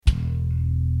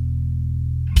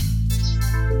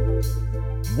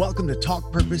Welcome to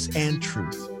Talk Purpose and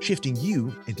Truth, shifting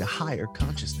you into higher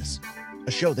consciousness.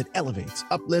 A show that elevates,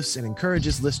 uplifts, and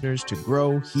encourages listeners to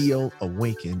grow, heal,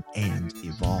 awaken, and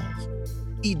evolve.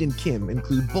 Eden and Kim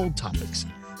include bold topics,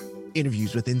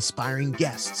 interviews with inspiring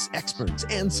guests, experts,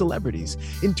 and celebrities,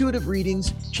 intuitive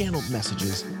readings, channeled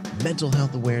messages, mental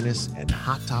health awareness, and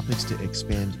hot topics to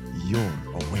expand your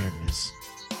awareness.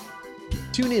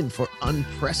 Tune in for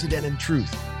unprecedented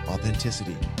truth,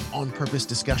 authenticity, on-purpose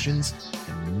discussions,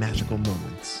 and magical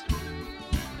moments.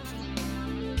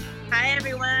 Hi,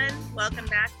 everyone. Welcome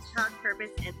back to Talk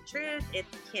Purpose and Truth. It's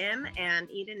Kim, and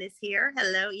Eden is here.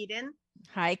 Hello, Eden.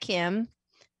 Hi, Kim.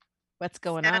 What's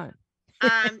going on?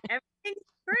 Everything's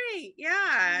great.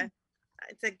 Yeah.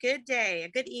 It's a good day, a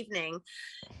good evening.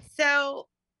 So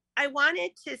I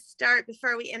wanted to start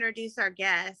before we introduce our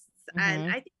guests. And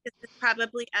I think this is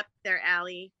probably up their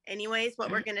alley anyways, what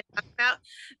we're going to talk about.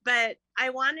 But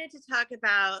I wanted to talk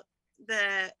about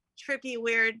the trippy,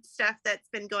 weird stuff that's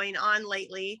been going on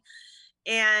lately.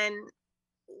 And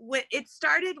it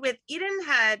started with Eden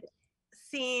had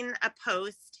seen a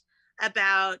post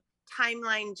about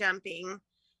timeline jumping,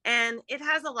 and it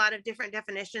has a lot of different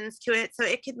definitions to it. So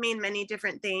it could mean many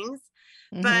different things.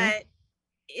 But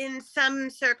in some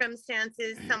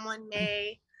circumstances,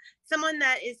 someone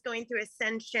that is going through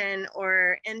ascension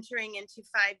or entering into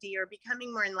 5D or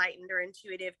becoming more enlightened or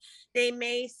intuitive, they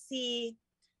may see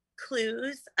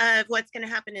clues of what's going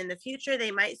to happen in the future.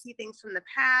 They might see things from the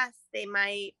past. They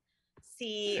might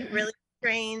see really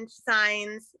strange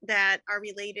signs that are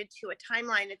related to a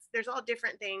timeline. There's all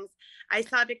different things. I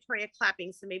saw Victoria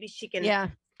clapping, so maybe she can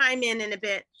chime in a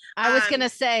bit. I was going to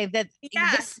say that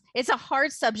it's a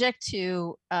hard subject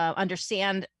to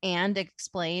understand and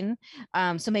explain.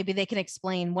 So maybe they can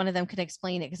explain, one of them can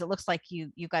explain it, because it looks like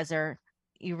you guys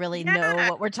you really know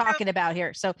what we're talking about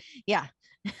here. So yeah.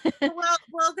 Well,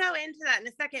 we'll go into that in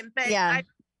a second, but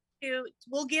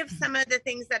we'll give some of the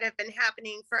things that have been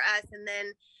happening for us, and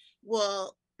then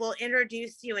we'll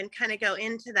introduce you and kind of go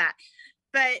into that.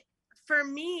 But for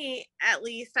me, at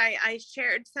least, I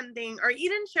shared something, or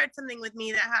Eden shared something with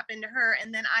me that happened to her,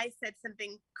 and then I said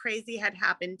something crazy had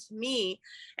happened to me.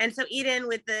 And so Eden,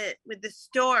 with the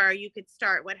store, you could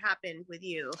start. What happened with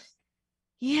you?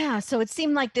 Yeah, so it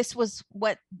seemed like this was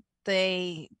what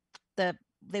they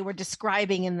were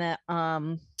describing in the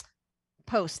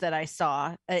post that I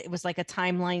saw. It was like a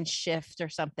timeline shift or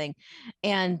something.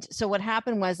 And so what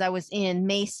happened was I was in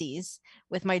Macy's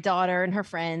with my daughter and her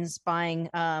friends buying,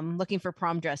 looking for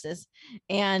prom dresses.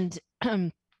 And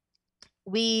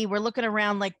we were looking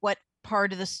around like what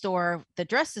part of the store the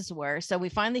dresses were. So we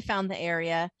finally found the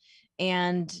area,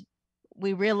 and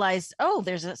we realized, oh,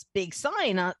 there's this big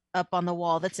sign up on the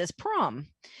wall that says prom.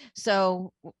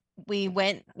 So we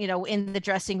went, in the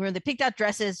dressing room, they picked out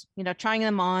dresses, trying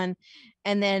them on.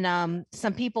 And then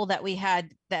some people that we had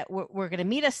that were going to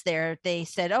meet us there, they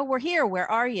said, oh, we're here.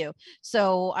 Where are you?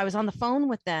 So I was on the phone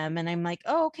with them, and I'm like,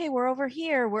 oh, okay, we're over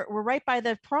here. We're right by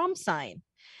the prom sign.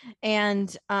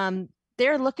 And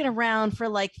they're looking around for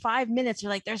like 5 minutes. They're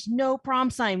like, there's no prom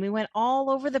sign. We went all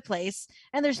over the place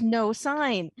and there's no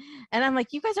sign. And I'm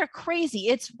like, you guys are crazy.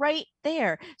 It's right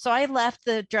there. So I left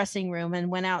the dressing room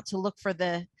and went out to look for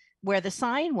where the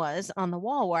sign was on the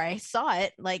wall, where I saw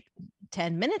it like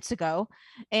 10 minutes ago,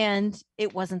 and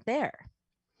it wasn't there.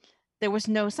 There was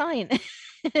no sign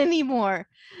anymore.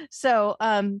 So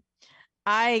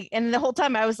and the whole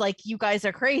time I was like, you guys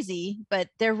are crazy, but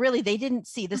they didn't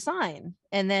see the sign.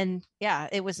 And then,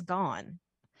 it was gone.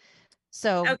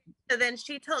 So then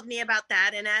she told me about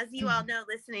that. And as you all know,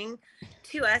 listening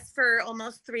to us for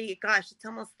almost 3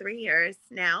 years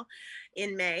now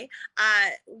in May,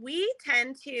 we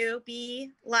tend to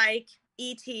be like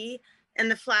E.T.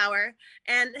 and the flower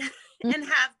and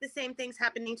have the same things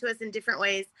happening to us in different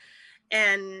ways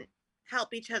and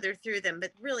help each other through them,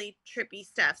 but really trippy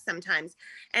stuff sometimes.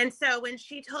 And so when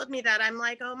she told me that, I'm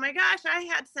like, oh my gosh, I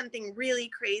had something really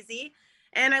crazy.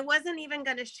 And I wasn't even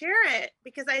going to share it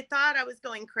because I thought I was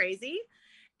going crazy.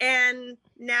 And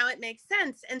now it makes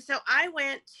sense. And so I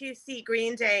went to see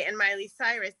Green Day and Miley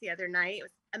Cyrus the other night. It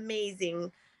was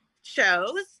amazing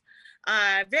shows,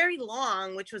 very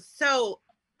long, which was so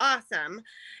awesome.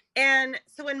 And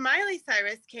so when Miley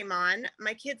Cyrus came on,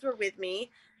 my kids were with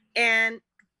me, and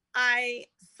I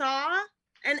saw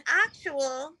an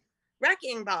actual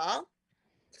wrecking ball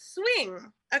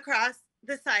swing across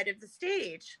the side of the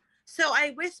stage. So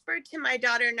I whispered to my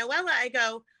daughter, Noella, I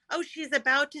go, oh, she's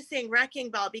about to sing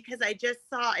Wrecking Ball because I just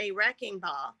saw a wrecking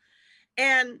ball.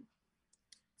 And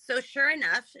so sure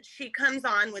enough, she comes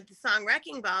on with the song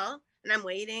Wrecking Ball, and I'm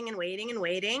waiting and waiting and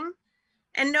waiting,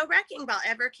 and no wrecking ball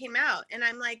ever came out. And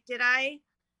I'm like, did I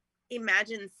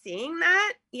imagine seeing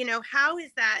that. You know, how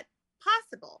is that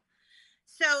possible?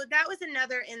 So that was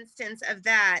another instance of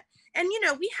that. And, you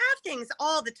know, we have things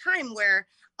all the time where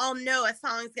I'll know a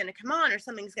song's going to come on or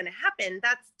something's going to happen.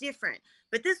 That's different.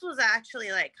 But this was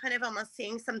actually like kind of almost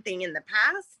seeing something in the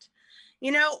past,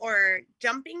 you know, or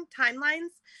jumping timelines.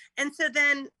 And so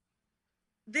then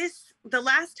the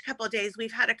last couple of days,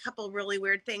 we've had a couple really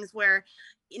weird things where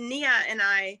Nia and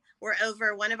I were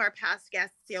over one of our past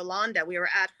guests, Yolanda. We were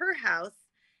at her house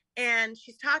and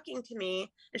she's talking to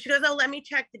me and she goes, oh, let me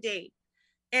check the date.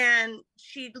 And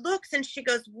she looks and she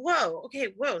goes, whoa,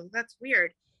 okay, whoa, that's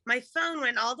weird. My phone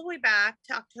went all the way back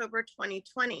to October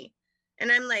 2020.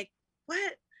 And I'm like,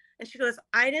 what? And she goes,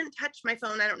 I didn't touch my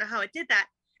phone. I don't know how it did that.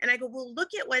 And I go, well, look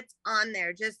at what's on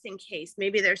there just in case.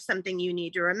 Maybe there's something you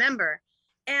need to remember.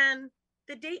 And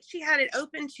the date she had it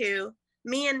open to,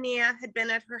 me and Nia had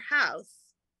been at her house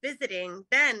visiting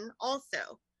then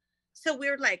also. So we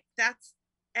were like, that's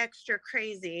extra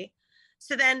crazy.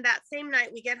 So then that same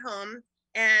night we get home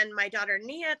and my daughter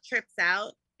Nia trips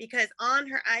out because on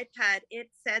her iPad, it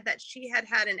said that she had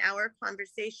had an hour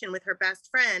conversation with her best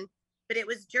friend, but it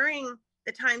was during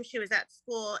the time she was at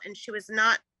school and she was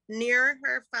not near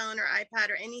her phone or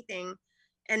iPad or anything.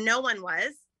 And no one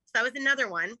was. So that was another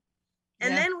one.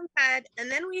 And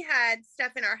then we had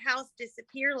stuff in our house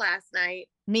disappear last night.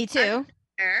 Me too.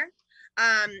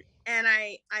 And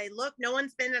I looked, no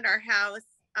one's been at our house.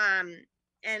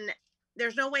 And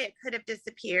there's no way it could have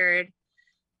disappeared.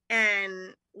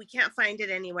 And we can't find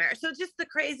it anywhere. So just the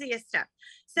craziest stuff.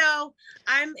 So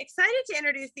I'm excited to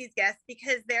introduce these guests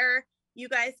because you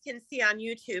guys can see on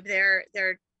YouTube,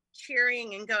 they're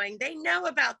cheering and going, they know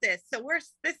about this. So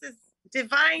this is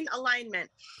divine alignment.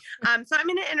 So I'm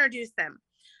going to introduce them.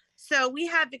 So we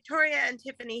have Victoria and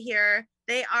Tiffany here.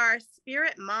 They are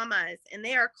spirit mamas, and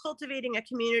they are cultivating a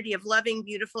community of loving,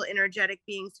 beautiful, energetic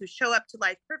beings who show up to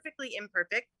life perfectly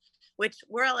imperfect, which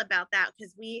we're all about that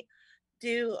because we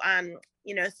do,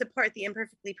 support the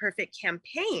Imperfectly Perfect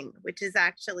campaign, which is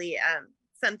actually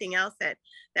something else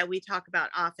that we talk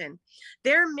about often.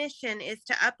 Their mission is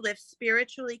to uplift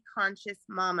spiritually conscious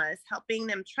mamas, helping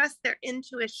them trust their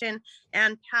intuition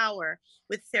and power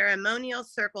with ceremonial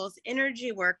circles,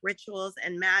 energy work, rituals,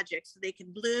 and magic so they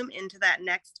can bloom into that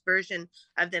next version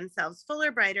of themselves,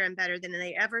 fuller, brighter, and better than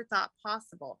they ever thought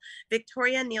possible.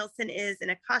 Victoria Nielsen is an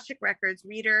Akashic Records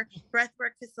reader,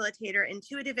 breathwork facilitator,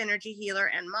 intuitive energy healer,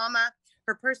 and mama.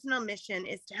 Her personal mission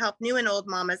is to help new and old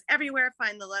mamas everywhere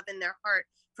find the love in their heart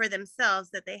for themselves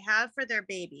that they have for their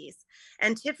babies.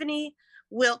 And Tiffany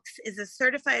Wilkes is a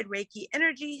certified Reiki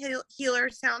energy healer,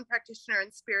 sound practitioner,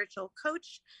 and spiritual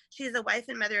coach. She is a wife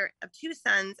and mother of 2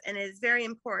 sons, and it is very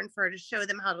important for her to show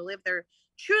them how to live their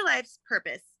true life's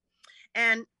purpose.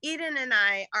 And Eden and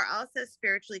I are also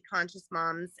spiritually conscious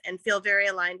moms and feel very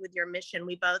aligned with your mission.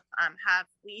 We both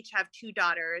we each have 2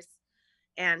 daughters.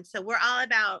 And so we're all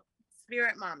about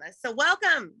spirit mamas. So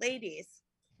welcome, ladies.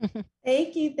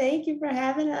 Thank you for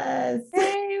having us.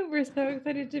 Hey, we're so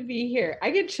excited to be here.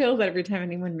 I get chills every time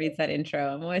anyone reads that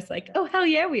intro. I'm always like, oh, hell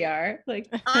yeah, we are.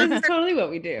 Like, this is totally what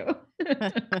we do.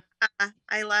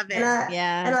 I love it.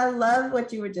 And I love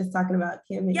what you were just talking about,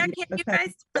 Kim. Yeah, can you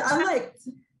guys? I'm like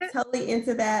totally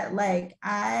into that. Like,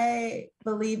 I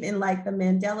believe in like the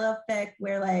Mandela effect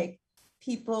where like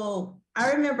people,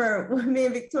 I remember when me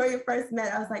and Victoria first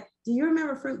met, I was like, do you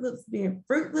remember Fruit Loops being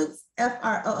Fruit Loops,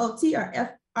 F-R-O-O-T or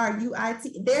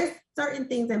F-R-U-I-T? There's certain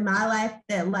things in my life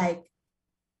that like,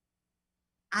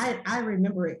 I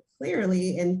remember it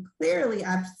clearly, and clearly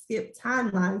I've skipped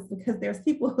timelines because there's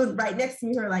people who right next to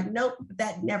me who are like, nope,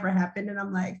 that never happened. And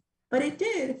I'm like, but it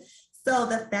did. So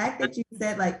the fact that you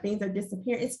said like things are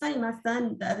disappearing, it's funny. My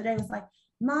son the other day was like,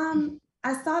 Mom,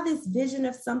 I saw this vision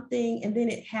of something and then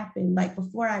it happened like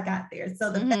before I got there.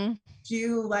 So the fact that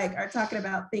you like are talking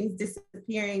about things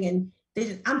disappearing and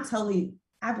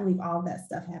I believe all of that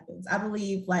stuff happens. I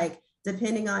believe like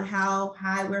depending on how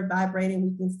high we're vibrating,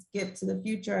 we can skip to the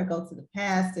future or go to the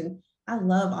past. And I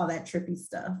love all that trippy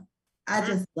stuff. I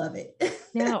just love it.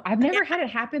 No, I've never had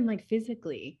it happen like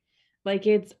physically. Like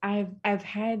I've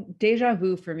had deja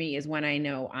vu. For me is when I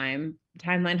know I'm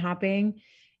timeline hopping.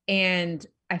 And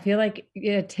I feel like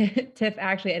Tiff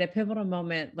actually at a pivotal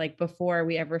moment, like before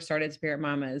we ever started Spirit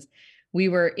Mamas, we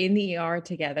were in the ER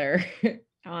together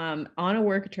on a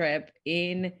work trip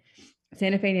in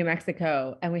Santa Fe, New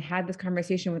Mexico. And we had this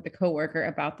conversation with the coworker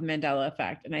about the Mandela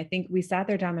effect. And I think we sat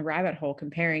there down the rabbit hole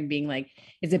comparing, being like,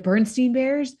 is it Bernstein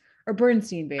Bears or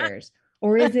Bernstein Bears?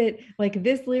 Or is it like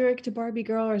this lyric to Barbie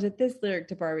Girl? Or is it this lyric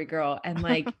to Barbie Girl? And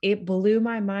like, it blew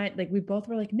my mind. Like we both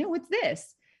were like, no, it's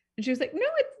this. And she was like, no,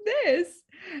 it's this.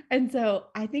 And so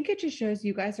I think it just shows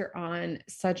you guys are on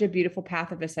such a beautiful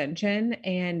path of ascension,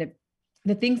 and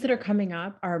the things that are coming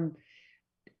up are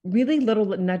really little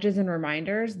nudges and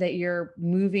reminders that you're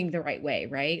moving the right way,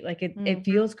 right? Like it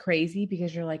feels crazy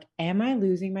because you're like, am I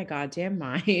losing my goddamn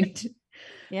mind?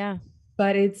 Yeah.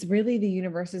 But it's really the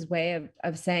universe's way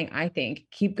of saying, I think,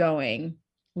 keep going.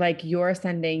 Like you're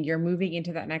ascending, you're moving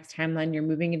into that next timeline, you're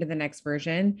moving into the next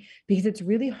version, because it's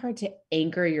really hard to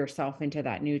anchor yourself into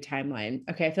that new timeline.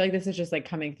 Okay, I feel like this is just like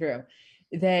coming through.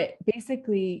 That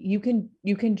basically you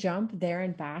can jump there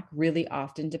and back really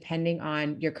often depending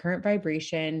on your current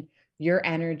vibration, your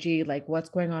energy, like what's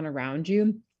going on around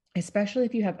you, especially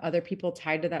if you have other people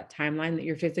tied to that timeline that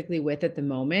you're physically with at the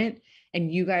moment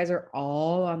and you guys are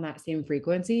all on that same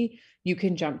frequency. You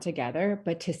can jump together,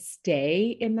 but to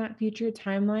stay in that future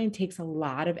timeline takes a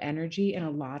lot of energy and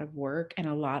a lot of work and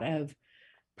a lot of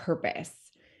purpose.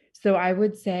 So I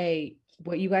would say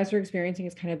what you guys are experiencing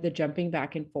is kind of the jumping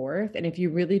back and forth. And if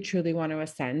you really truly want to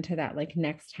ascend to that like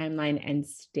next timeline and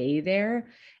stay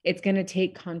there, it's going to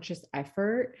take conscious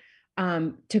effort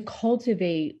to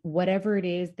cultivate whatever it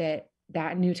is that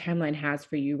new timeline has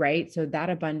for you, right? So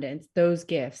that abundance, those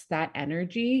gifts, that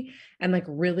energy, and like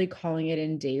really calling it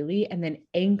in daily and then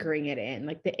anchoring it in,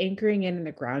 like the anchoring in and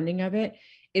the grounding of it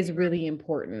is really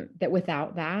important. That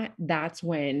without that, that's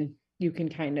when you can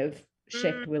kind of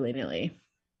shift willy-nilly.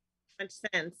 Much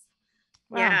sense.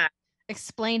 Wow. Yeah.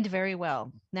 Explained very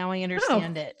well. Now I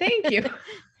understand it. Thank you.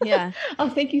 Yeah. Oh,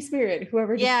 thank you, Spirit.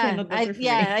 Whoever just channeled this for me.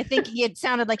 I think it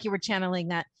sounded like you were channeling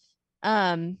that.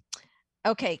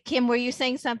 Okay, Kim, were you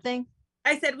saying something?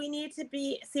 I said we need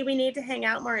to hang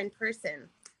out more in person.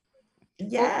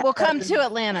 Yeah. We'll come to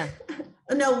Atlanta.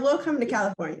 No, we'll come to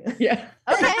California. Yeah.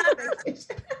 Okay.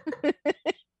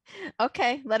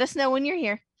 Okay, let us know when you're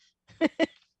here.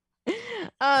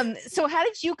 So how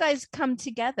did you guys come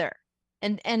together?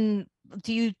 And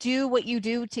do you do what you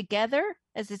do together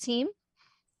as a team?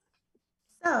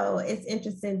 So it's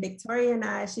interesting. Victoria and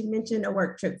I, she mentioned a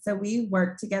work trip. So we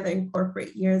worked together in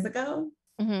corporate years ago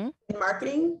in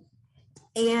marketing.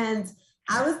 And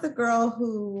I was the girl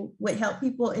who would help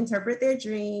people interpret their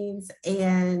dreams.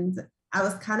 And I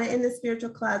was kind of in the spiritual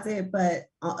closet, but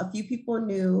a few people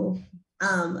knew.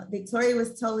 Victoria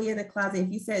was totally in the closet.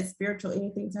 If you said spiritual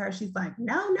anything to her, she's like,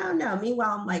 no, no, no.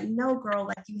 Meanwhile, I'm like, no, girl,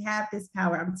 like you have this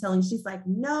power. I'm telling you. She's like,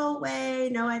 no way,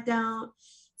 no, I don't.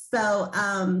 So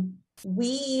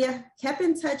we kept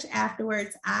in touch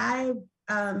afterwards. I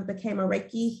became a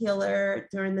Reiki healer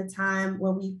during the time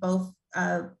where we both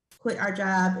quit our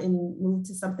job and moved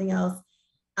to something else.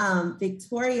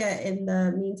 Victoria, in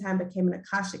the meantime, became an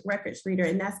Akashic Records reader.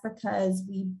 And that's because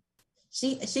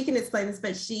she can explain this,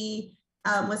 but she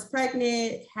was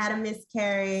pregnant, had a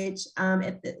miscarriage.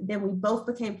 Then we both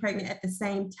became pregnant at the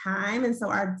same time. And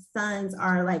so our sons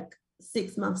are like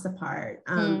 6 months apart.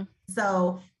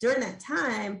 So during that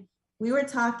time, we were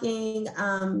talking,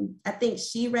 I think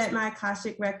she read my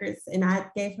Akashic Records and I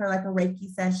gave her like a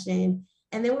Reiki session.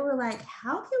 And then we were like,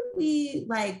 how can we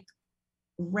like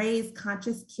raise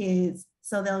conscious kids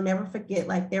so they'll never forget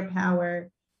like their power?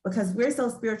 Because we're so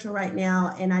spiritual right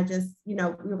now. And I just, we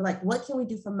were like, what can we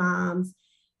do for moms?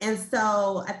 And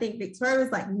so I think Victoria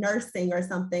was like nursing or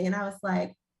something. And I was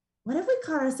like, what if we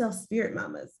call ourselves Spirit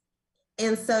Mamas?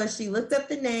 And so she looked up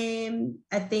the name.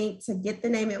 I think to get the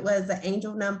name, it was an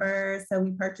angel number. So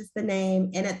we purchased the name.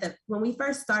 And when we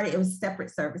first started, it was separate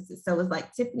services. So it was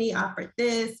like Tiffany offered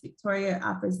this, Victoria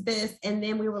offers this. And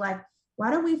then we were like,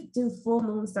 why don't we do full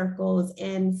moon circles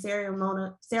and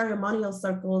ceremonial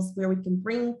circles where we can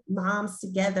bring moms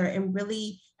together and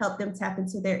really help them tap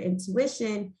into their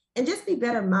intuition and just be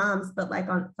better moms, but like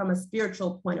from a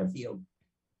spiritual point of view.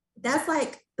 That's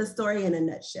like the story in a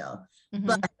nutshell.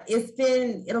 But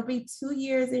it'll be 2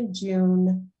 years in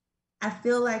June. I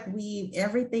feel like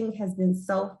everything has been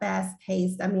so fast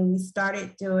paced. I mean, we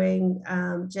started doing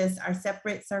just our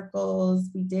separate circles.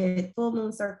 We did full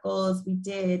moon circles. We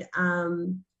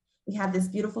have this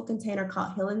beautiful container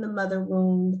called Healing the Mother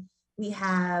Wound. We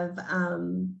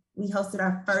hosted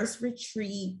our first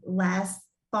retreat last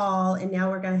fall, and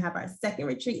now we're going to have our second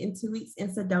retreat in 2 weeks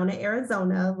in Sedona,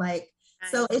 Arizona.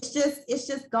 So it's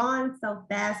just gone so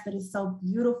fast, but it's so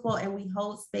beautiful. And we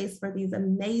hold space for these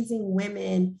amazing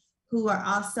women who are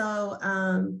also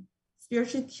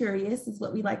spiritually curious, is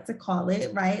what we like to call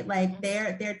it, right? Like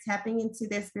they're tapping into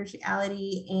their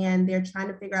spirituality and they're trying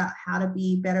to figure out how to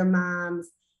be better moms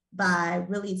by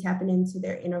really tapping into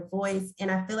their inner voice. And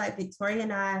I feel like Victoria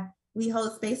and I, we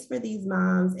hold space for these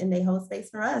moms and they hold space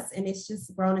for us. And it's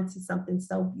just grown into something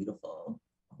so beautiful.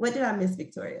 What did I miss,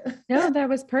 Victoria? No, that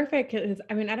was perfect.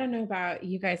 I mean, I don't know about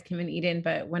you guys, Kim and Eden,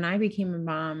 but when I became a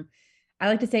mom, I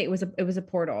like to say it was a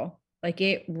portal. Like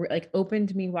it like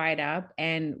opened me wide up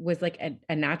and was like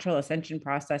a natural ascension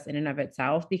process in and of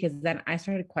itself, because then I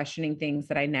started questioning things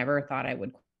that I never thought I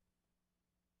would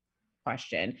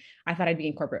question. I thought I'd be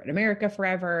in corporate America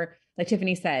forever. Like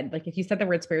Tiffany said, like if you said the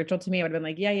word spiritual to me, I would have been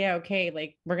like, yeah, okay.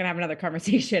 Like we're going to have another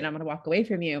conversation. I'm going to walk away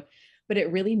from you. But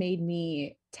it really made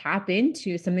me tap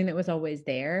into something that was always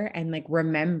there and like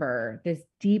remember this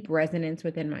deep resonance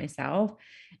within myself.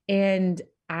 And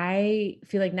I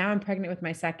feel like now I'm pregnant with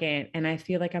my second, and I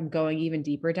feel like I'm going even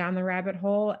deeper down the rabbit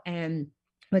hole. And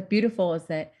what's beautiful is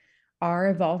that our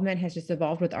involvement has just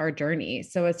evolved with our journey.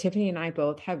 So as Tiffany and I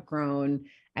both have grown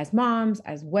as moms,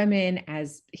 as women,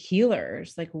 as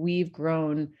healers, like we've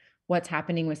grown what's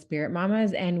happening with Spirit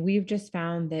Mamas. And we've just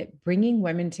found that bringing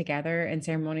women together in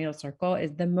ceremonial circle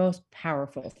is the most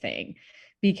powerful thing,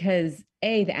 because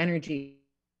A, the energy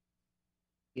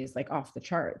is like off the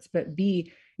charts, but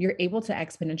B, you're able to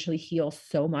exponentially heal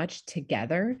so much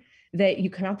together that you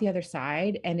come out the other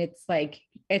side and it's like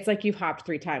you've hopped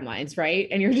 3 timelines, right?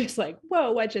 And you're just like,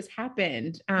 whoa, what just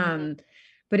happened?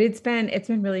 But it's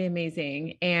been really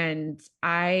amazing. And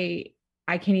I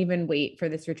can't even wait for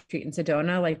this retreat in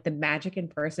Sedona. Like the magic in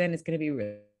person is going to be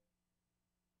really,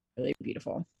 really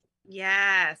beautiful.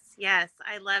 Yes.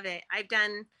 I love it. I've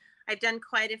done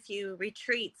quite a few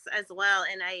retreats as well.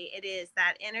 And it is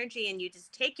that energy, and you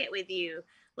just take it with you.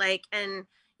 Like, and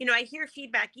you know, I hear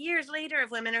feedback years later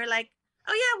of women who are like,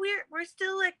 oh yeah, we're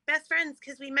still like best friends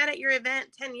because we met at your event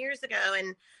 10 years ago.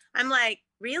 And I'm like,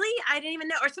 really? I didn't even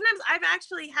know. Or sometimes I've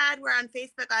actually had where on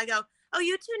Facebook I go, oh,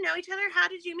 you two know each other? How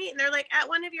did you meet? And they're like, at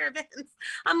one of your events.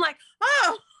 I'm like,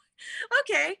 oh,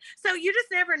 okay. So you just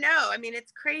never know. I mean,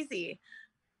 it's crazy.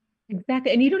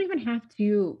 Exactly. And you don't even have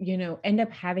to, end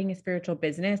up having a spiritual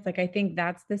business. Like, I think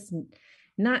that's this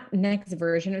not next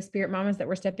version of Spirit Mamas that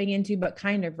we're stepping into, but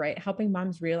kind of, right, helping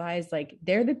moms realize like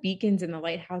they're the beacons and the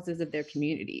lighthouses of their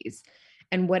communities,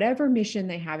 and whatever mission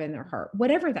they have in their heart,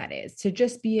 whatever that is, to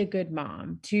just be a good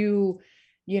mom, to,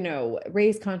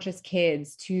 raise conscious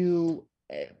kids, to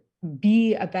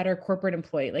be a better corporate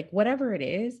employee, like whatever it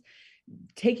is,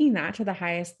 taking that to the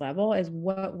highest level is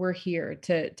what we're here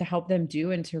to help them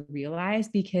do and to realize,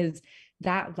 because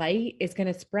that light is going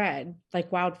to spread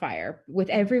like wildfire with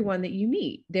everyone that you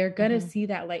meet. They're going to see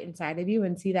that light inside of you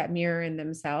and see that mirror in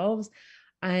themselves,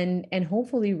 and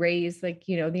hopefully raise like,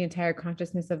 the entire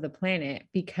consciousness of the planet,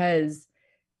 because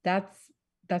that's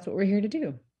what we're here to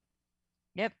do.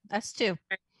 Yep. Us too.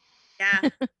 Yeah.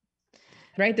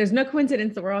 Right. There's no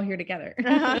coincidence that we're all here together.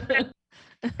 Yeah.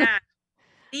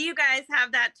 Do you guys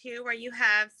have that too, where you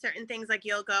have certain things like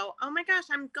you'll go, oh my gosh,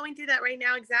 I'm going through that right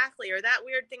now. Exactly. Or that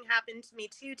weird thing happened to me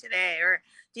too today. Or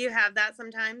do you have that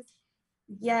sometimes?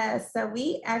 Yes. So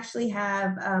we actually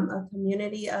have a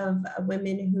community of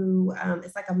women who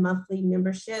it's like a monthly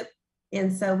membership.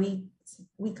 And so we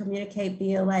communicate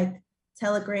via like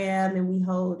Telegram, and we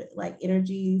hold like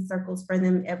energy circles for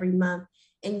them every month.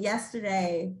 And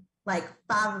yesterday, like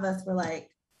 5 of us were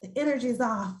like, the energy's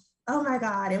off. Oh my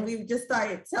God. And we just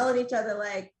started telling each other,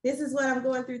 like, this is what I'm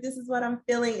going through. This is what I'm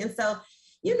feeling. And so,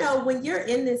 when you're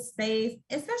in this space,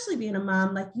 especially being a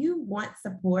mom, like you want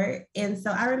support. And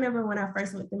so I remember when I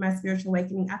first went through my spiritual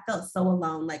awakening, I felt so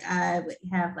alone. Like I would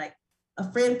have like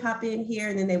a friend pop in here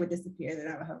and then they would disappear. Then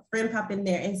I would have a friend pop in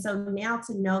there. And so now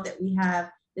to know that we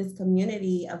have this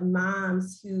community of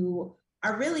moms who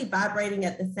are really vibrating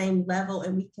at the same level,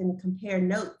 and we can compare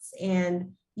notes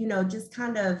and, just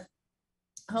kind of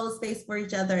hold space for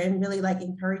each other and really like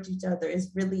encourage each other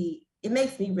it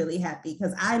makes me really happy,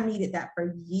 because I needed that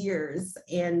for years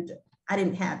and I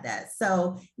didn't have that.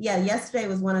 So yeah, yesterday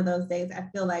was one of those days. I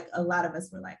feel like a lot of us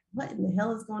were like, what in the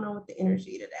hell is going on with the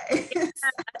energy today?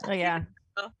 Oh yeah.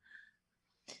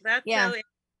 That's yeah. So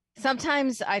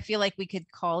Sometimes I feel like we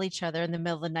could call each other in the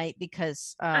middle of the night,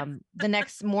 because the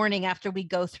next morning after we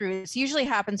go through, it usually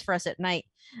happens for us at night,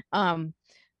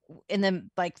 in the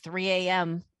like 3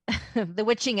 a.m. the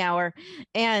witching hour,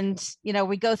 and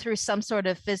we go through some sort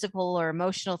of physical or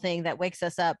emotional thing that wakes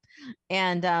us up,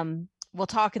 and we'll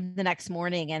talk in the next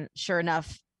morning, and sure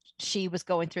enough, she was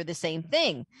going through the same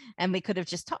thing, and we could have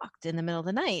just talked in the middle of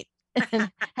the night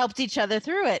and helped each other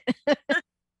through it.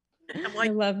 I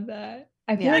love that.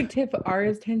 I feel like Tiff,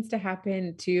 ours tends to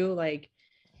happen too, like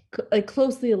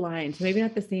closely aligned. So maybe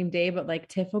not the same day, but like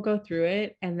Tiff will go through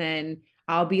it, and then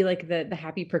I'll be like the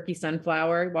happy perky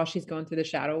sunflower while she's going through the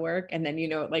shadow work. And then,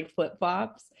 it like flip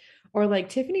flops. Or like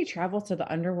Tiffany travels to the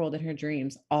underworld in her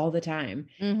dreams all the time.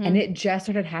 And it just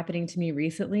started happening to me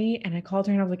recently. And I called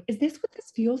her and I was like, is this what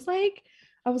this feels like?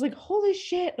 I was like, holy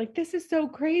shit, like this is so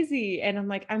crazy. And I'm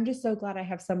like, I'm just so glad I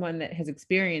have someone that has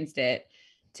experienced it,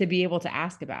 to be able to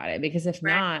ask about it, because if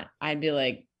Right. not, I'd be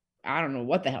like, I don't know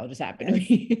what the hell just happened to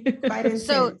me. Quite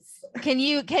So intense.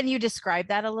 can you describe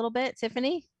that a little bit,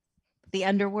 Tiffany? The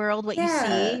underworld, what you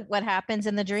Yeah. see, what happens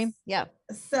in the dream? Yeah.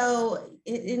 So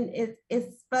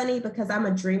it's funny because I'm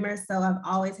a dreamer. So I've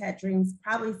always had dreams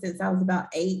probably since I was about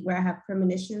 8 where I have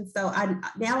premonitions. So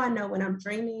now I know when I'm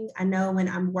dreaming, I know when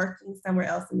I'm working somewhere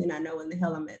else, and then I know when the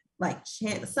hell I'm at. Like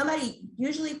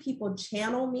usually people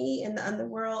channel me in the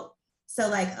underworld. So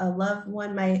like a loved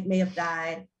one may have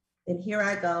died. Then here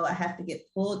I go. I have to get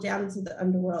pulled down into the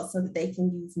underworld so that they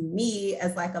can use me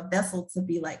as like a vessel to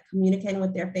be like communicating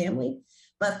with their family.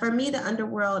 But for me, the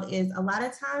underworld is a lot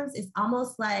of times it's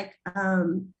almost like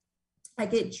I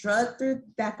get drugged through the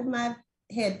back of my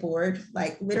headboard.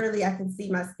 Like literally, I can see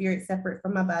my spirit separate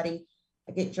from my body.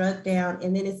 I get drugged down,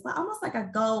 and then it's almost like I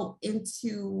go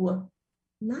into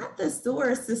not the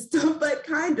sewer system, but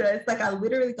kind of. It's like I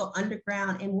literally go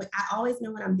underground, and I always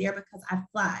know when I'm there because I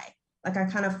fly. Like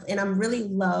and I'm really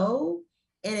low,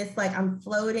 and it's like I'm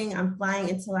floating, I'm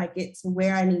flying until I get to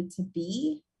where I need to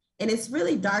be. And it's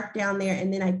really dark down there.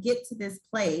 And then I get to this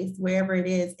place, wherever it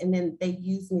is, and then they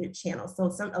use me to channel. So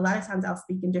a lot of times I'll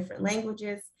speak in different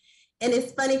languages. And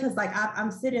it's funny because like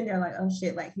I'm sitting there like, oh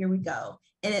shit, like here we go.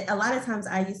 And a lot of times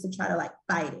I used to try to like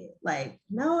fight it. Like,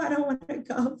 no, I don't want to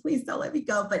go. Please don't let me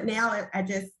go. But now and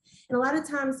a lot of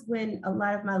times when a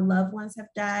lot of my loved ones have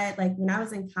died, like when I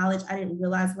was in college, I didn't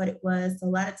realize what it was. So a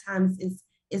lot of times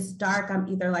it's dark. I'm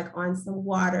either like on some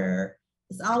water.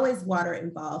 It's always water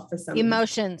involved for some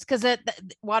Emotions, because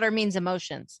water means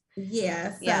emotions.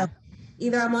 Yeah. So Yeah.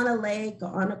 either I'm on a lake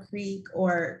or on a creek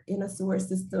or in a sewer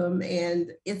system,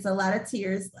 and it's a lot of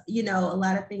tears, a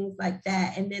lot of things like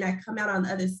that. And then I come out on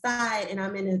the other side, and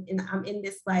I'm in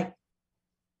this like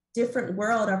different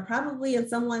world, or probably in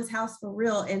someone's house for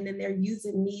real. And then they're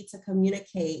using me to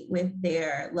communicate with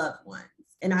their loved ones.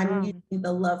 And I'm usually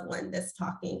the loved one that's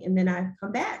talking, and then I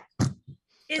come back.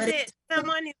 Is it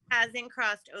someone who hasn't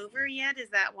crossed over yet? Is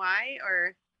that why?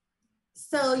 Or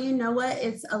so you know what?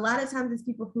 It's a lot of times it's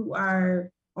people who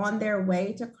are on their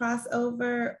way to cross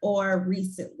over or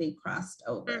recently crossed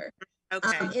over.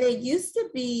 Okay. And it used to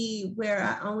be where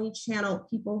I only channeled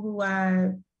people who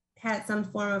I had some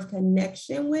form of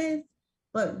connection with,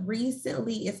 but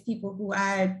recently it's people who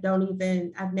I've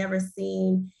never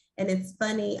seen. And it's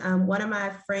funny, one of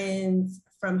my friends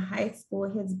from high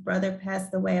school, his brother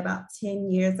passed away about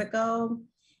 10 years ago.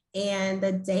 And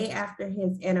the day after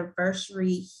his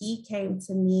anniversary, he came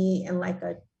to me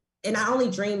and I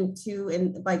only dream too.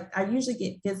 And like, I usually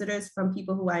get visitors from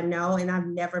people who I know, and I've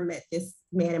never met this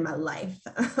man in my life.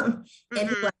 And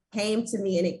he like came to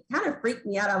me, and it kind of freaked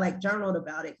me out. I like journaled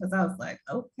about it because I was like,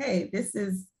 okay, this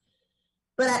is,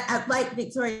 but I, like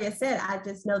Victoria said, I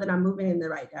just know that I'm moving in the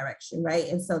right direction, right?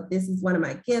 And so this is one of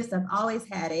my gifts. I've always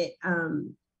had it.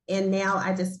 And now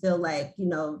I just feel like,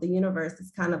 the universe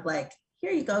is kind of like,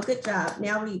 here you go, good job.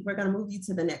 Now we're going to move you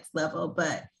to the next level.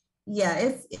 But yeah,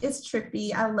 it's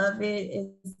trippy. I love it.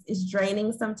 It's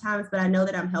draining sometimes, but I know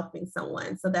that I'm helping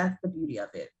someone. So that's the beauty of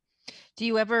it. Do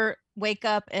you ever wake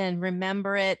up and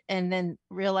remember it and then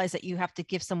realize that you have to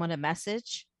give someone a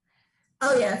message?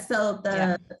 Oh yeah. So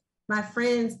my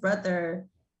friend's brother,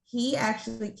 he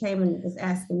actually came and was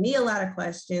asking me a lot of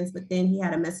questions, but then he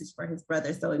had a message for his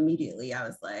brother. So immediately I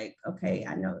was like, okay,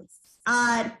 I know it's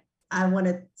odd. I want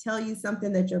to tell you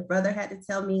something that your brother had to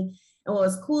tell me. And what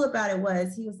was cool about it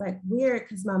was he was like, weird,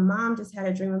 because my mom just had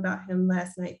a dream about him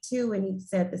last night too, and he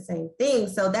said the same thing.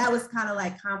 So that was kind of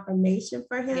like confirmation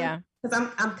for him. Yeah.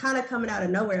 Because I'm kind of coming out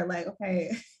of nowhere, like,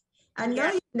 okay, I know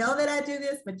you know that I do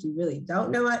this, but you really don't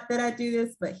know that I do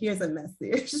this, but here's a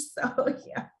message. So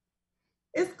yeah,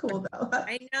 it's cool though.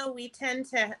 I know we tend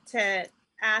to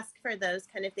ask for those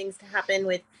kind of things to happen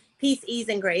with peace, ease,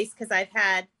 and grace, because I've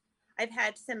had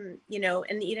some,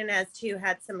 and Eden has too,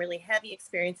 had some really heavy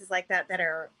experiences like that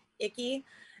are icky.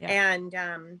 Yeah.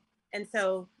 And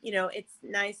so, it's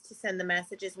nice to send the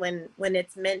messages when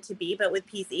it's meant to be, but with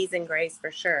peace, ease, and grace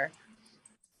for sure.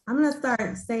 I'm going to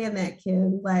start saying that,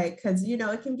 Kim, because,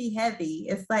 it can be heavy.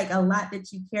 It's like a lot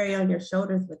that you carry on your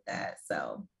shoulders with that.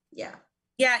 So, yeah.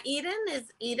 Yeah,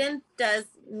 Eden does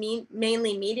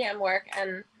mainly medium work.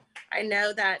 And I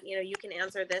know that, you can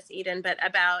answer this, Eden, but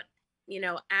about,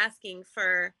 asking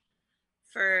for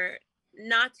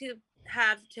not to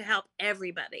have to help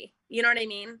everybody. You know what I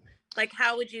mean? Like,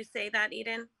 how would you say that,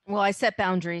 Eden? Well, I set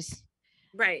boundaries.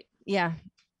 Right. Yeah.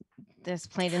 That's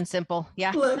plain and simple.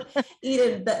 Yeah. Look,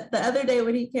 Eden, the other day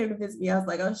when he came to visit me, I was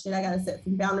like, oh shit, I gotta set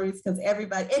some boundaries because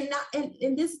everybody,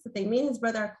 and this is the thing, me and his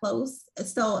brother are close.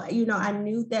 So, I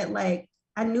knew that like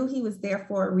I knew he was there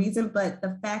for a reason, but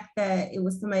the fact that it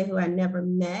was somebody who I never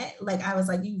met, like I was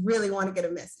like, you really want to get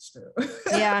a message through.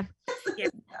 Yeah. Yeah.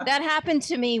 That happened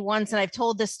to me once, and I've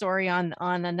told this story on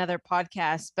another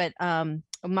podcast, but I'm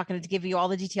not going to give you all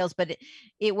the details, but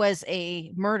it was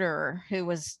a murderer who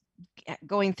was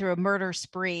going through a murder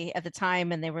spree at the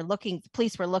time, and the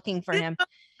police were looking for him.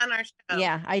 On our show.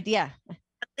 Yeah.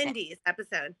 Lindy's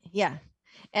episode. Yeah.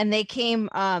 And they came,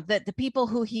 the people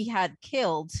who he had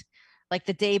killed, like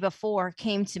the day before,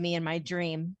 came to me in my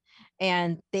dream,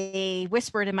 and they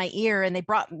whispered in my ear, and they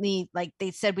brought me, like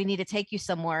they said, we need to take you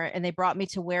somewhere. And they brought me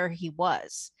to where he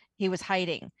was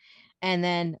hiding. And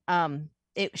then,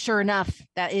 sure enough,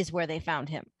 that is where they found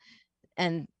him.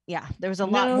 And yeah, there was a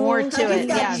lot more to I it.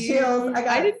 got Yeah. chills. I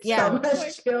got Yeah. so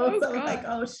much chills. Oh, I'm like,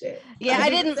 oh shit. Yeah, I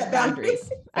didn't. set boundaries.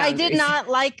 I did Boundaries. not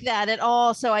like that at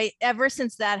all. So ever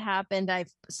since that happened,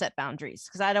 I've set boundaries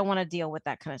because I don't want to deal with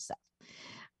that kind of stuff.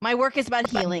 My work is about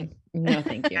healing. No,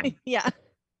 thank you. Yeah.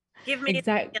 Give me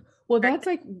Exactly. Well, that's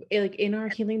like in our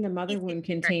Healing the Mother Wound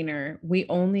container, we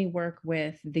only work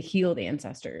with the healed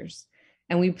ancestors,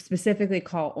 and we specifically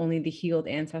call only the healed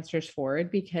ancestors forward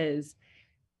because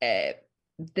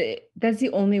that's the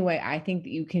only way I think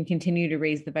that you can continue to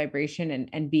raise the vibration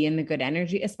and be in the good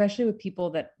energy, especially with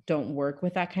people that don't work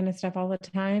with that kind of stuff all the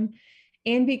time.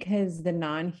 And because the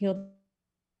non-healed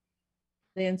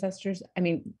ancestors, I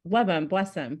mean, love them,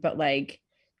 bless them, but like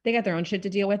they got their own shit to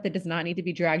deal with. It does not need to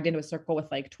be dragged into a circle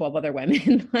with like 12 other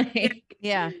women. Like,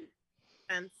 Yeah.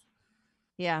 sense.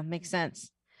 Yeah. Makes sense.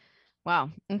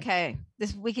 Wow. Okay.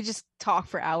 We could just talk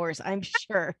for hours, I'm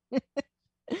sure.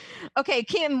 Okay,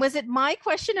 Kim, was it my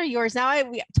question or yours? Now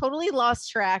we totally lost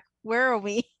track. Where are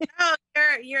we? Oh,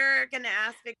 you're gonna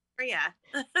ask Victoria.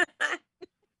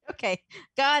 Okay,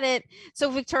 got it. So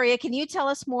Victoria, can you tell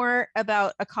us more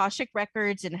about Akashic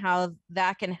Records and how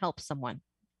that can help someone?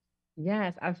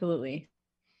 yes, absolutely.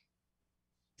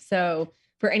 So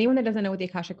for anyone that doesn't know what the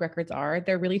Akashic Records are,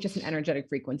 they're really just an energetic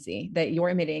frequency that you're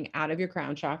emitting out of your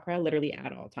crown chakra, literally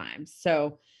at all times.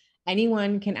 So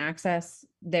anyone can access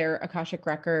their Akashic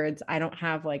Records. I don't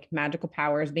have like magical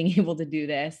powers being able to do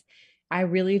this. I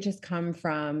really just come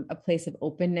from a place of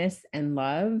openness and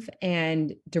love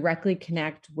and directly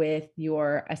connect with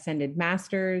your ascended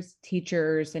masters,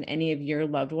 teachers, and any of your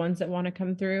loved ones that want to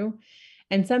come through.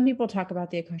 And some people talk about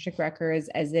the Akashic Records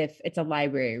as if it's a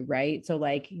library, right? So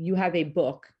like you have a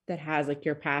book that has like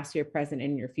your past, your present,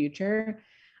 and your future.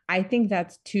 I think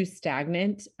that's too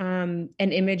stagnant. An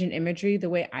image and imagery, the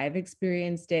way I've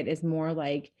experienced it is more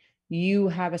like you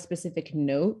have a specific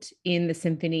note in the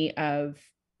symphony of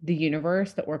the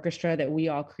universe, the orchestra that we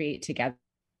all create together.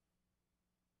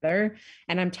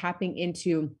 And I'm tapping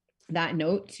into that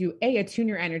note to attune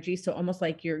your energy. So almost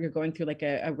like you're going through like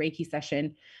a Reiki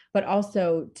session, but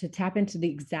also to tap into the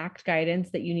exact guidance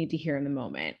that you need to hear in the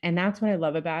moment. And that's what I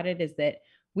love about it, is that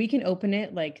we can open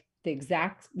it like the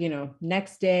exact,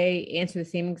 next day, answer the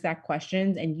same exact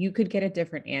questions, and you could get a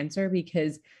different answer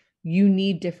because you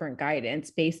need different guidance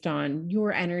based on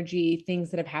your energy, things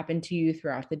that have happened to you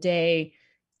throughout the day,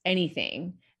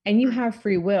 anything. And you have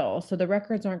free will. So the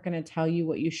records aren't going to tell you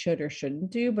what you should or shouldn't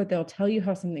do, but they'll tell you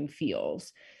how something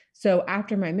feels. So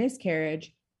after my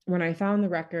miscarriage, when I found the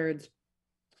records,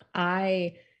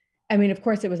 I mean, of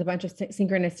course, it was a bunch of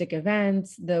synchronistic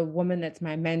events. The woman that's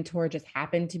my mentor just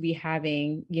happened to be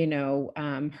having,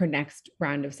 her next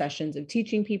round of sessions of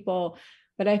teaching people.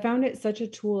 But I found it such a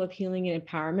tool of healing and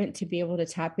empowerment to be able to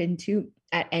tap into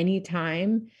at any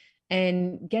time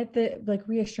and get the like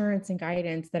reassurance and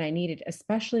guidance that I needed,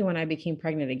 especially when I became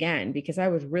pregnant again, because I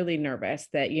was really nervous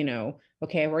that,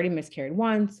 okay, I've already miscarried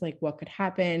once, like what could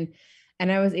happen?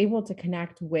 And I was able to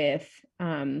connect with,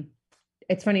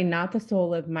 it's funny, not the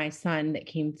soul of my son that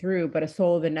came through, but a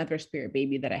soul of another spirit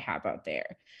baby that I have out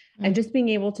there. Mm-hmm. And just being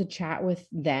able to chat with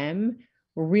them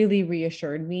really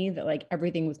reassured me that like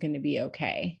everything was going to be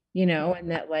okay,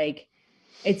 and that like,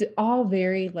 it's all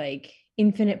very like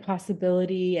infinite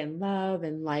possibility and love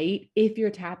and light. If you're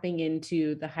tapping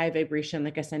into the high vibration,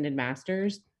 like ascended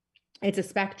masters, it's a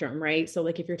spectrum, right? So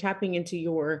like if you're tapping into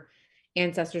your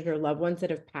ancestors or loved ones that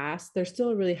have passed, they're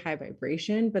still a really high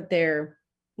vibration, but they're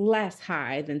less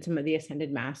high than some of the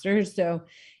ascended masters. So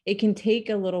it can take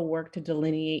a little work to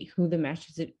delineate who the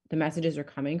messages are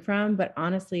coming from. But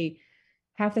honestly,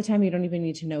 half the time you don't even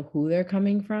need to know who they're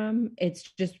coming from. It's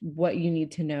just what you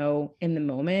need to know in the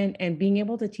moment. And being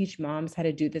able to teach moms how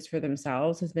to do this for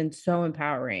themselves has been so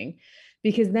empowering,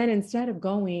 because then instead of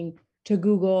going to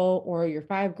Google or your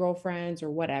 5 girlfriends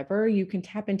or whatever, you can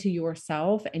tap into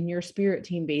yourself and your spirit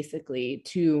team basically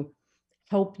to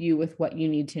help you with what you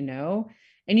need to know.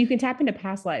 And you can tap into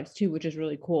past lives too, which is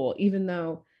really cool. Even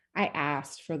though I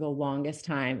asked for the longest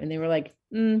time and they were like,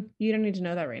 you don't need to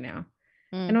know that right now.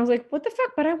 And Mm. I was like, what the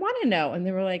fuck? But I want to know. And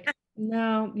they were like,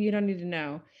 no, you don't need to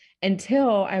know,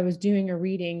 until I was doing a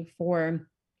reading for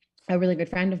a really good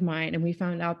friend of mine. And we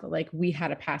found out that like we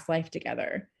had a past life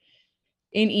together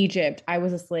in Egypt. I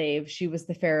was a slave. She was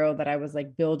the pharaoh that I was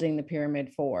like building the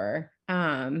pyramid for.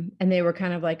 And they were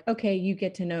kind of like, okay, you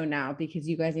get to know now because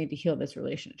you guys need to heal this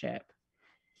relationship.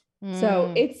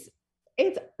 So Mm.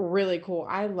 it's really cool.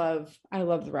 I love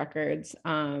the records.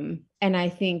 And I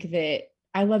think that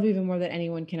I love even more that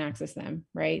anyone can access them,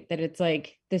 right? That it's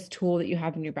like this tool that you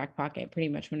have in your back pocket pretty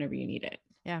much whenever you need it.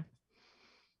 Yeah.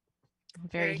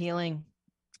 Very healing.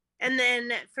 And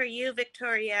then for you,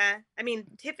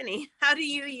 Tiffany, how do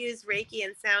you use Reiki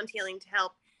and sound healing to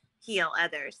help heal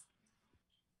others?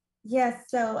 Yes,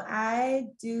 so I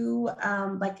do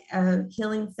like a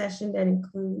healing session that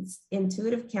includes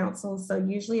intuitive counsel. So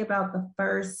usually about the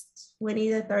first 20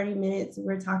 to 30 minutes,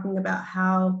 we're talking about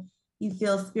how you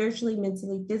feel spiritually,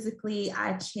 mentally, physically.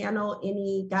 I channel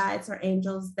any guides or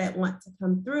angels that want to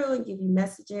come through and give you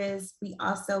messages. We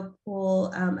also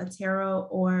pull a tarot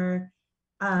or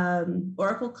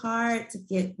oracle card to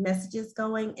get messages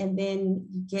going, and then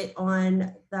you get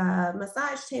on the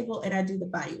massage table and I do the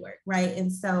body work, right?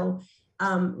 And so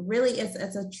really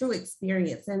it's a true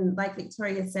experience. And like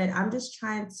Victoria said, I'm just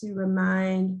trying to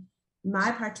remind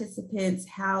my participants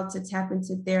how to tap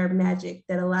into their magic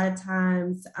that a lot of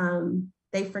times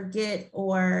they forget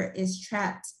or is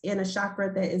trapped in a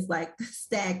chakra that is like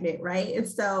stagnant, right? And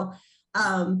so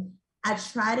I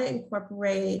try to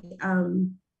incorporate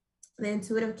the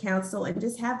intuitive counsel and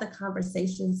just have the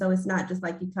conversation. So it's not just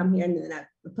like you come here and then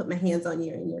I put my hands on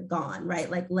you and you're gone, right?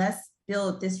 Like let's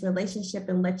build this relationship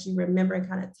and let you remember and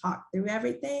kind of talk through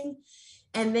everything.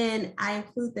 And then I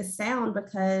include the sound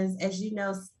because, as you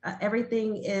know,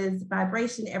 everything is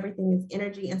vibration, everything is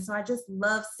energy. And so I just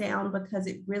love sound because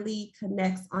it really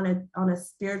connects on a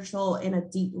spiritual and a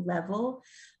deep level.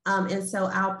 And so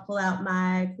I'll pull out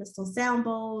my crystal sound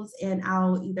bowls and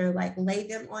I'll either like lay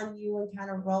them on you and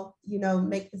kind of roll,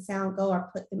 make the sound go,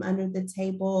 or put them under the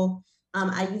table.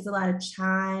 I use a lot of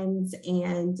chimes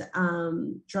and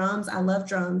drums. I love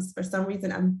drums. For some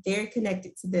reason, I'm very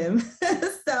connected to them.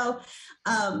 So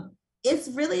it's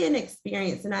really an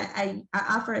experience. And I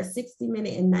offer a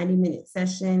 60-minute and 90-minute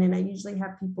session. And I usually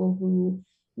have people who,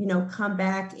 come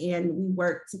back and we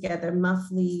work together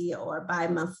monthly or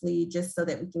bi-monthly just so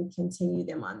that we can continue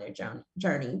them on their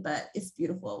journey. But it's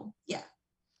beautiful. Yeah.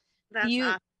 That's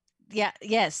awesome. Yeah.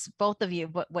 Yes. Both of you.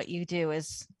 What you do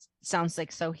sounds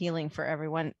like so healing for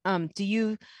everyone. Do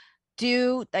you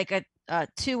do like a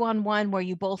 2-on-1 where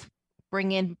you both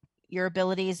bring in your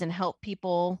abilities and help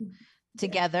people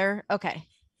together? Okay.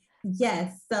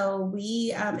 Yes. So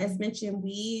we, as mentioned,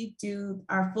 we do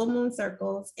our full moon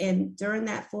circles, and during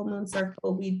that full moon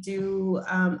circle, we do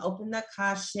open the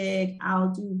Akashic. I'll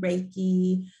do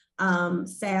Reiki,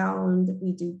 sound.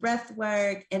 We do breath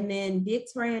work, and then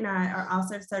Victoria and I are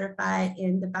also certified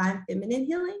in divine feminine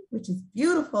healing, which is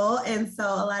beautiful. And so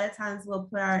a lot of times we'll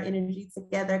put our energy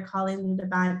together, calling the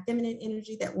divine feminine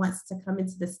energy that wants to come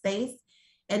into the space,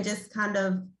 and just kind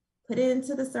of put it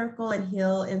into the circle and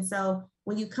heal. And so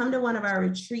when you come to one of our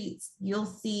retreats, you'll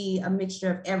see a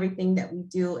mixture of everything that we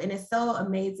do. And it's so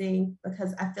amazing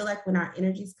because I feel like when our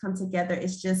energies come together,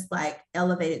 it's just like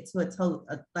elevated to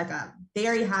a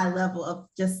very high level of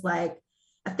just like,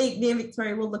 I think me and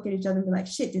Victoria will look at each other and be like,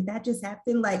 shit, did that just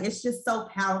happen? Like, it's just so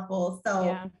powerful. So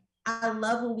yeah. I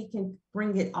love when we can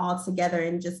bring it all together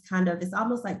and just kind of, it's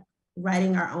almost like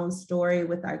writing our own story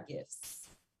with our gifts.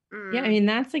 Yeah. I mean,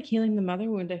 that's like healing the mother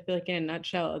wound. I feel like in a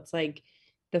nutshell, it's like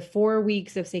the 4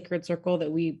 weeks of Sacred Circle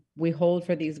that we hold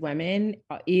for these women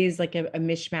is like a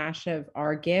mishmash of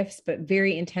our gifts, but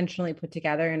very intentionally put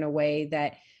together in a way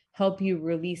that help you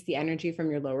release the energy from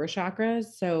your lower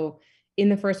chakras. So in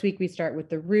the first week, we start with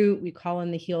the root, we call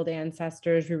in the healed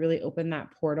ancestors, we really open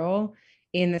that portal.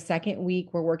 In the second week,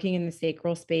 we're working in the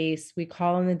sacral space. We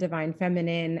call in the divine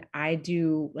feminine. I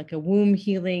do like a womb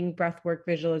healing, breathwork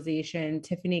visualization.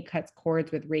 Tiffany cuts cords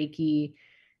with Reiki.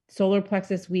 Solar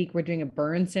plexus week, we're doing a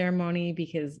burn ceremony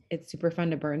because it's super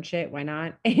fun to burn shit. Why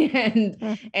not? And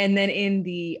then in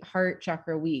the heart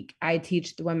chakra week, I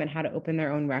teach the women how to open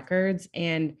their own records.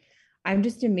 And I'm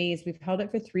just amazed. We've held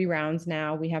it for 3 rounds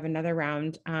now. We have another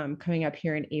round coming up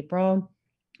here in April,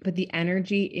 but the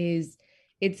energy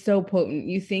it's so potent.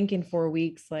 You think in 4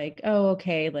 weeks, like, oh,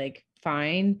 okay, like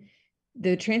fine.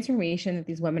 The transformation that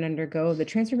these women undergo, the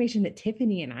transformation that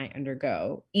Tiffany and I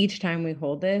undergo each time we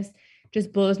hold this,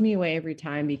 just blows me away every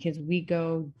time, because we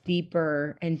go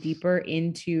deeper and deeper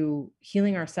into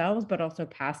healing ourselves, but also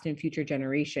past and future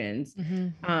generations,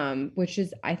 which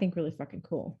is, I think, really fucking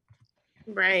cool.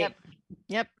 Right.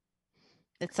 Yep.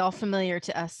 It's all familiar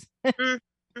to us.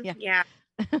 Yeah.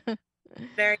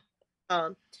 Very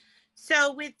cool.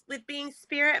 So with being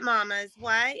spirit mamas,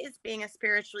 why is being a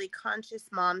spiritually conscious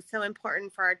mom so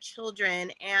important for our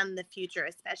children and the future,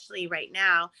 especially right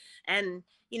now? And,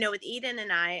 you know, with Eden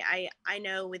and I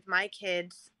know with my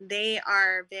kids, they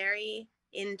are very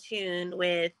in tune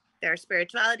with their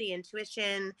spirituality,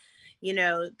 intuition, you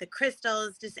know, the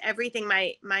crystals, just everything.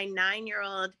 My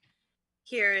 9-year-old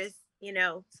hears, you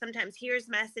know, sometimes hears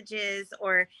messages,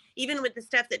 or even with the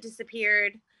stuff that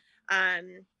disappeared.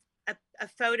 A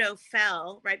photo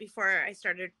fell right before I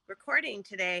started recording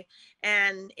today,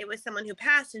 and it was someone who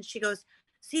passed, and she goes,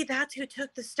 see, that's who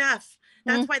took the stuff.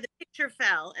 That's why the picture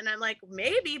fell. And I'm like,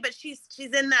 maybe, but she's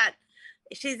in that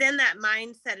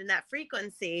mindset and that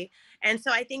frequency. And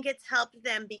so I think it's helped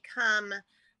them become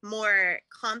more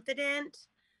confident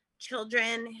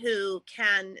children who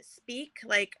can speak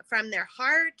like from their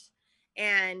heart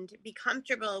and be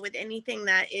comfortable with anything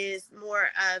that is more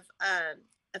of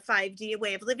a 5D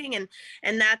way of living,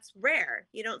 and that's rare.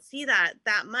 You don't see that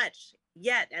much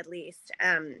yet, at least.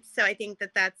 So I think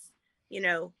that's, you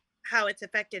know, how it's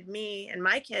affected me and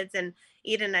my kids. And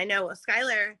Eden, I know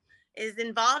Skylar is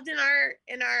involved in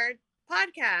our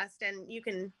podcast, and you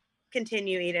can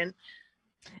continue, Eden.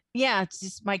 Yeah, it's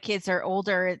just my kids are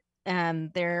older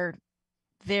and they're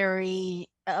very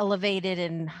elevated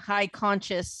and high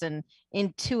conscious and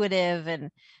intuitive,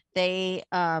 and they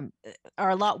are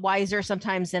a lot wiser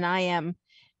sometimes than I am,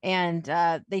 and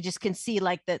they just can see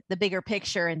like the bigger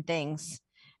picture and things,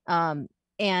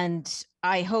 and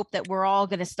I hope that we're all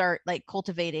going to start like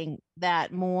cultivating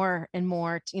that more and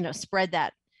more, you know, spread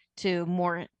that to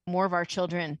more of our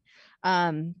children.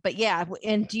 But yeah,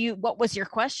 and what was your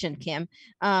question, Kim?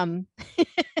 I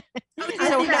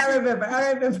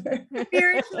remember.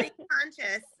 Spiritually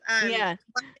conscious. Yeah.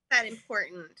 Why is that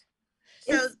important?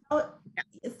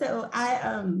 So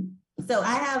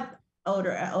I have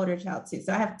an older child too.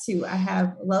 So I have two. I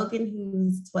have Logan,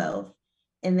 who's 12,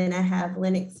 and then I have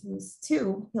Lennox, who's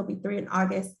 2. He'll be 3 in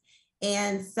August.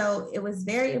 And so it was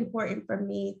very important for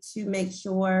me to make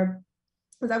sure,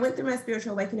 because I went through my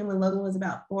spiritual awakening when Logan was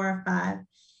about 4 or 5.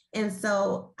 And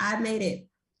so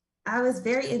I was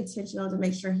very intentional to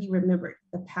make sure he remembered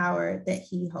the power that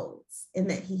he holds and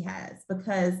that he has,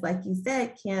 because like you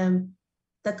said, Kim,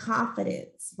 the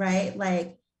confidence, right?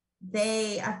 Like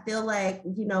I feel like,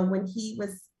 you know, when he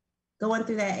was going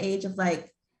through that age of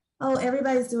like, oh,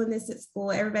 everybody's doing this at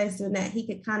school, everybody's doing that, he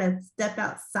could kind of step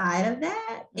outside of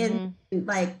that and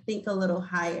like think a little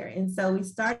higher. And so we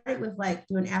started with like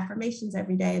doing affirmations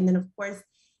every day. And then of course,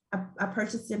 I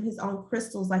purchased him his own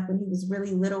crystals, like when he was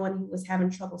really little and he was having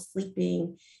trouble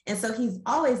sleeping. And so he's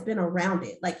always been around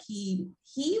it. Like he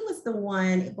was the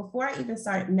one, before I even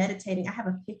started meditating, I have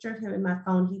a picture of him in my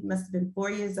phone. He must've been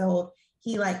 4 years old.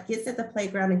 He like gets at the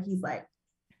playground and he's like,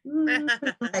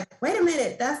 like, wait a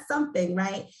minute, that's something,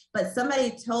 right? But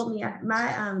somebody told me,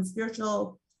 my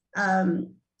spiritual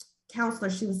counselor,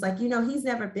 she was like, you know, he's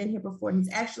never been here before.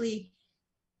 He's actually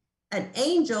an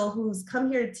angel who's come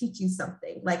here to teach you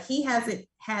something. Like he hasn't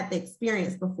had the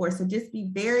experience before. So just be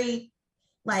very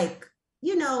like,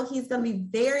 you know, he's going to be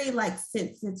very like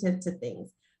sensitive to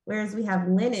things. Whereas we have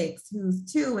Lennox, who's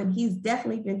 2, and he's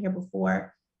definitely been here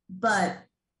before. But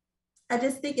I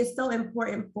just think it's so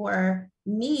important for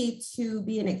me to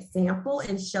be an example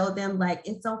and show them like,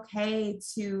 it's okay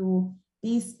to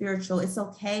be spiritual. It's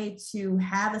okay to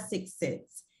have a sixth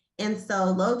sense. And so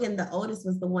Logan, the oldest,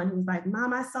 was the one who was like,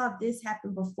 Mom, I saw this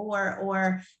happen before.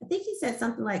 Or I think he said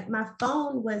something like, my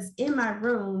phone was in my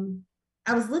room.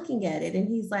 I was looking at it. And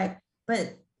he's like,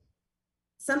 but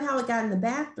somehow it got in the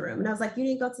bathroom. And I was like, you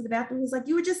didn't go to the bathroom? He's like,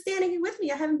 you were just standing here with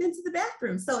me. I haven't been to the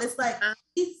bathroom. So it's like,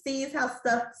 he sees how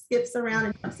stuff skips around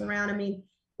and jumps around. I mean,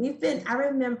 I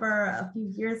remember a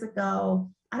few years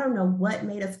ago, I don't know what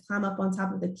made us climb up on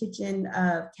top of the kitchen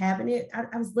cabinet.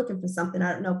 I was looking for something,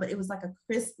 I don't know, but it was like a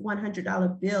crisp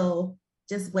 $100 bill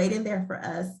just waiting there for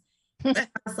us. I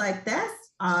was like, that's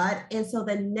odd. And so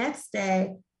the next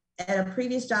day at a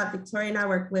previous job Victoria and I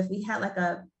worked with, we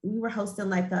were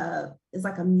hosting it's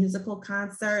like a musical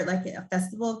concert, like a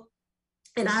festival.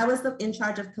 And I was in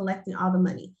charge of collecting all the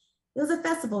money. It was a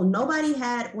festival. Nobody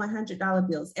had $100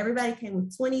 bills. Everybody came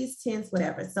with 20s, 10s,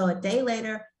 whatever. So a day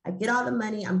later, I get all the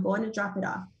money. I'm going to drop it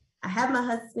off. I have my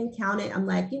husband count it. I'm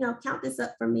like, you know, count this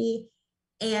up for me.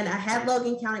 And I had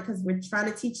Logan count it because we're trying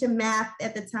to teach him math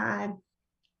at the time.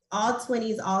 All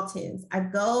 20s, all 10s. I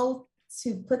go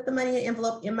to put the money in an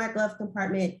envelope in my glove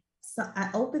compartment. So I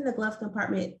open the glove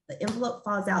compartment, the envelope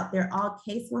falls out. They're all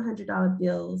case $100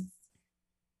 bills,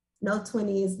 no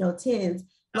 20s, no 10s.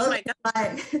 Oh my God.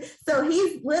 Like, so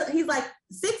he's like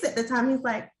 6 at the time. He's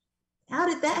like, how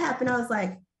did that happen? I was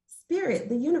like, spirit,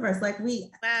 the universe, like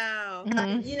wow.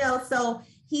 You know, so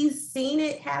he's seen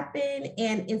it happen.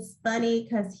 And it's funny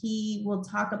because he will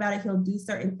talk about it. He'll do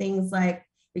certain things. Like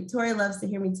Victoria loves to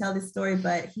hear me tell this story,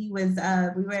 but he was,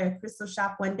 we were at a crystal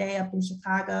shop one day up in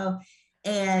Chicago,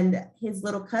 and his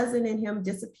little cousin and him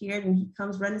disappeared, and he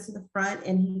comes running to the front,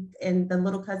 and the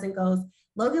little cousin goes,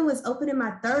 Logan was opening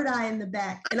my third eye in the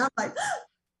back. And I'm like,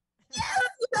 yes,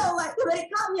 you know, like, but it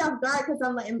caught me off guard because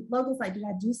I'm like, and Logan's like, did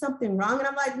I do something wrong? And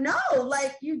I'm like, no,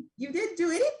 like you didn't do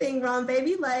anything wrong,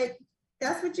 baby. Like,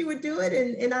 that's what you were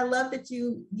doing. And I love that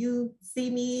you see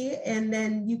me, and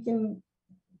then you can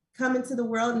come into the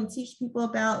world and teach people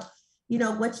about, you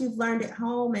know, what you've learned at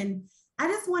home. And I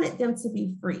just wanted them to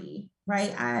be free,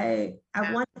 right? I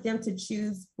wanted them to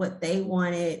choose what they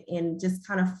wanted and just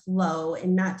kind of flow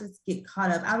and not just get caught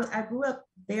up. I grew up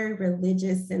very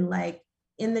religious and like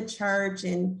in the church,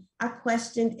 and I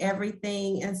questioned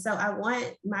everything. And so I want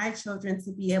my children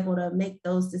to be able to make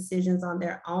those decisions on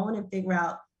their own and figure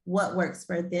out what works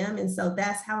for them. And so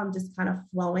that's how I'm just kind of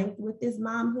flowing with this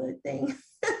momhood thing.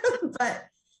 But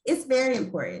it's very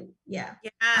important. Yeah.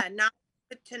 Yeah. Not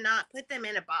put them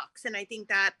in a box. And I think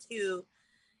that too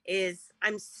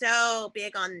I'm so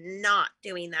big on not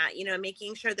doing that, you know,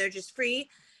 making sure they're just free.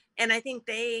 And I think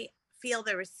they feel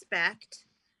the respect,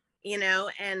 you know,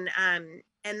 and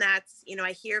that's, you know,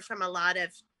 I hear from a lot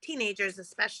of teenagers,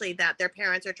 especially, that their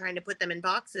parents are trying to put them in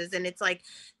boxes, and it's like,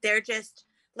 they're just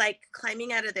like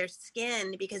climbing out of their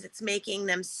skin because it's making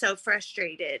them so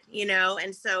frustrated, you know?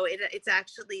 And so it's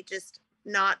actually just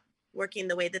not working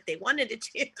the way that they wanted it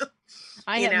to.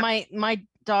 I have my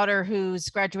daughter who's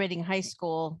graduating high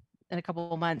school in a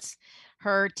couple of months.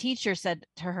 Her teacher said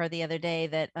to her the other day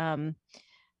that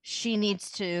she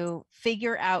needs to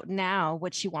figure out now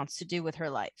what she wants to do with her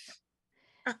life.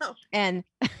 Oh. And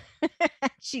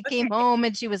she came home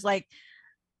and she was like,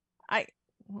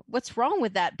 what's wrong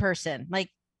with that person? Like,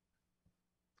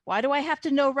 why do I have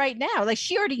to know right now? Like,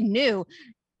 she already knew.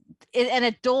 An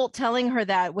adult telling her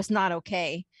that was not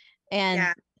okay.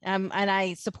 And and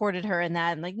I supported her in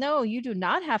that. And like, no, you do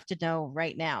not have to know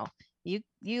right now.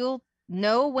 You'll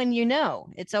know when you know.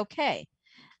 It's okay.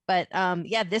 But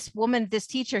this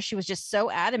teacher, she was just so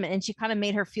adamant, and she kind of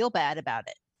made her feel bad about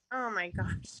it. Oh my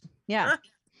gosh. Yeah.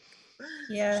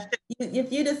 Yeah.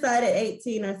 If you decide at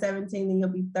 18 or 17, then you'll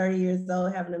be 30 years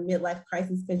old having a midlife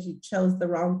crisis because you chose the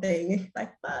wrong thing.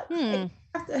 Like, fuck.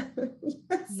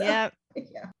 Yeah.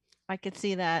 I could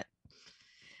see that.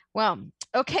 Well,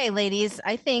 okay, ladies,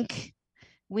 I think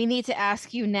we need to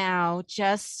ask you now,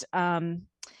 just,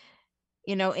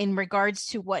 you know, in regards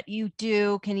to what you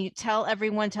do, can you tell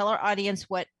our audience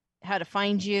how to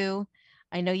find you?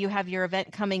 I know you have your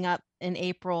event coming up in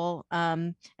April.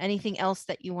 Anything else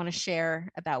that you want to share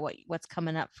about what's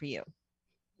coming up for you?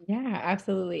 Yeah,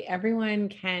 absolutely. Everyone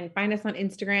can find us on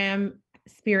Instagram,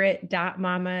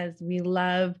 spirit.mamas. We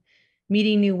love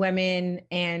meeting new women,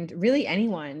 and really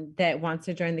anyone that wants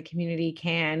to join the community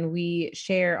can. We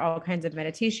share all kinds of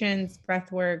meditations,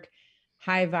 breath work,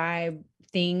 high vibe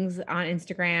things on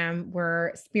Instagram.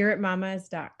 We're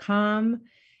spiritmamas.com.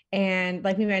 And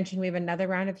like we mentioned, we have another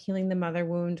round of Healing the Mother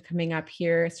Wound coming up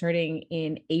here starting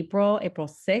in April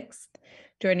 6th,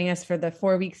 joining us for the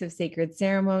 4 weeks of sacred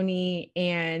ceremony.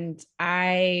 And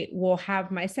I will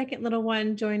have my second little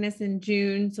one join us in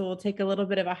June. So we'll take a little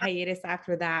bit of a hiatus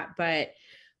after that, but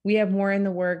we have more in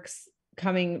the works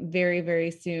coming very,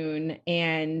 very soon,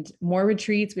 and more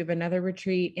retreats. We have another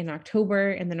retreat in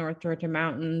October in the North Georgia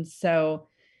mountains. So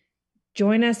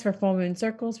join us for full moon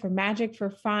circles, for magic, for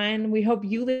fun. We hope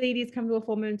you ladies come to a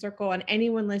full moon circle, and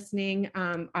anyone listening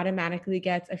automatically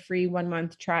gets a free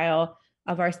 1-month trial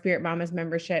of our Spirit Mamas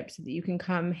membership so that you can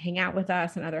come hang out with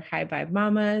us and other high vibe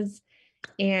mamas.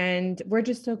 And we're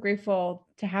just so grateful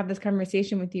to have this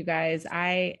conversation with you guys.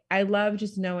 I love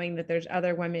just knowing that there's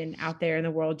other women out there in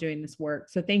the world doing this work.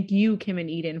 So thank you, Kim and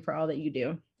Eden, for all that you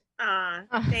do.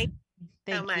 Thank you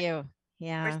so much. You.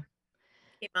 Yeah.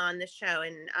 Came on the show,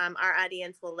 and our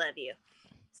audience will love you.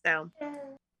 So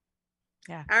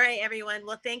yeah. All right, everyone.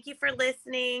 Well, thank you for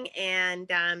listening, and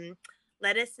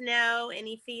let us know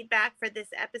any feedback for this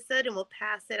episode, and we'll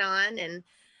pass it on. And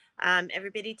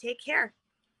everybody take care.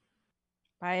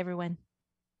 Bye, everyone.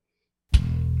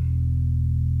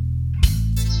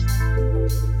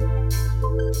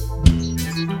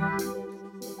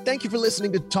 Thank you for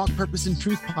listening to Talk Purpose and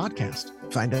Truth podcast.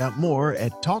 Find out more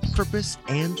at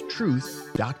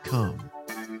talkpurposeandtruth.com.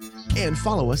 And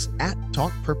follow us at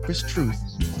Talk Purpose Truth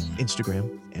on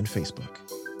Instagram and Facebook.